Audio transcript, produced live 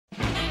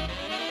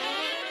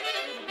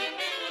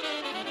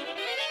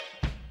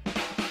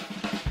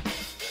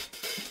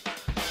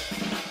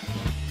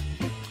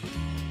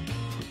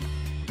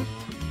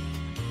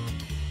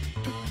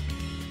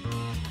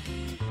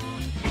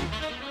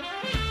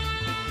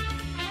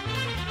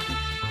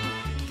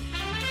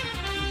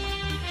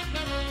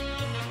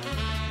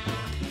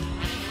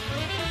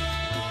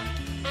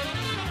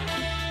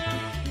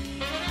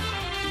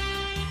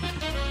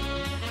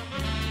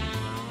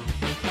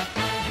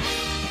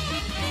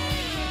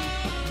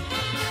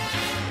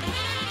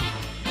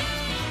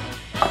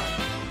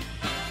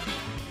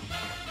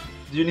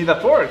Do you need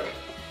a fork?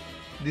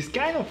 This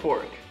kind of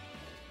fork.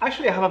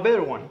 Actually, I have a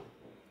better one.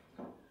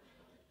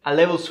 A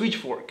level switch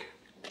fork.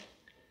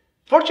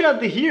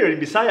 Fortunately, here in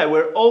Visaya,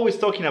 we're always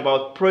talking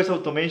about process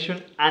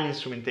automation and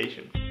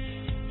instrumentation.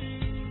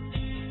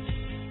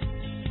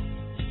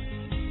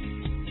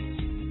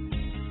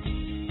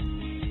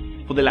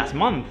 For the last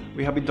month,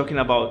 we have been talking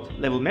about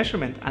level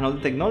measurement and all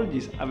the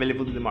technologies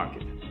available in the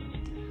market.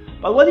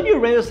 But what if your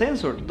radio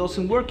sensor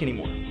doesn't work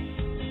anymore?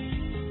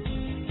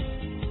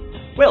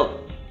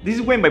 Well, this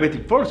is when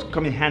vibrating forks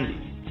come in handy.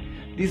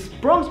 These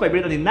prongs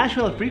vibrate at a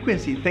natural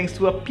frequency thanks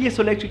to a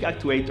piezoelectric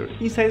actuator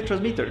inside the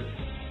transmitter.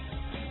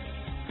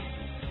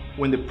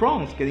 When the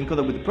prongs get in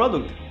contact with the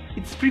product,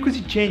 its frequency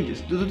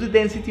changes due to the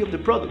density of the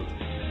product.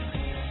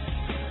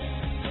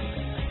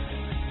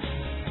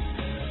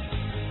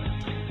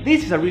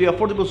 This is a really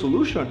affordable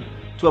solution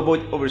to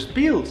avoid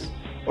overspills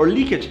or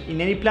leakage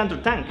in any plant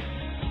or tank.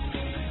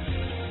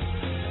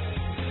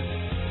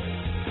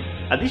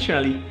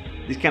 Additionally,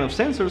 these kind of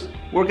sensors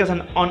work as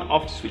an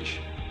on-off switch,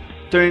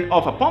 turning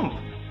off a pump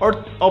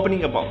or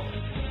opening a valve.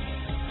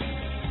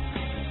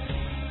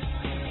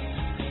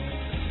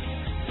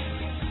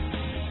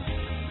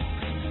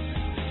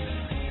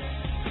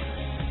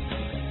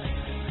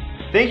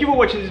 Thank you for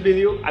watching this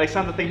video.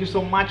 Alexandra, thank you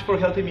so much for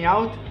helping me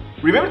out.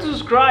 Remember to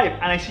subscribe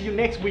and I see you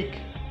next week.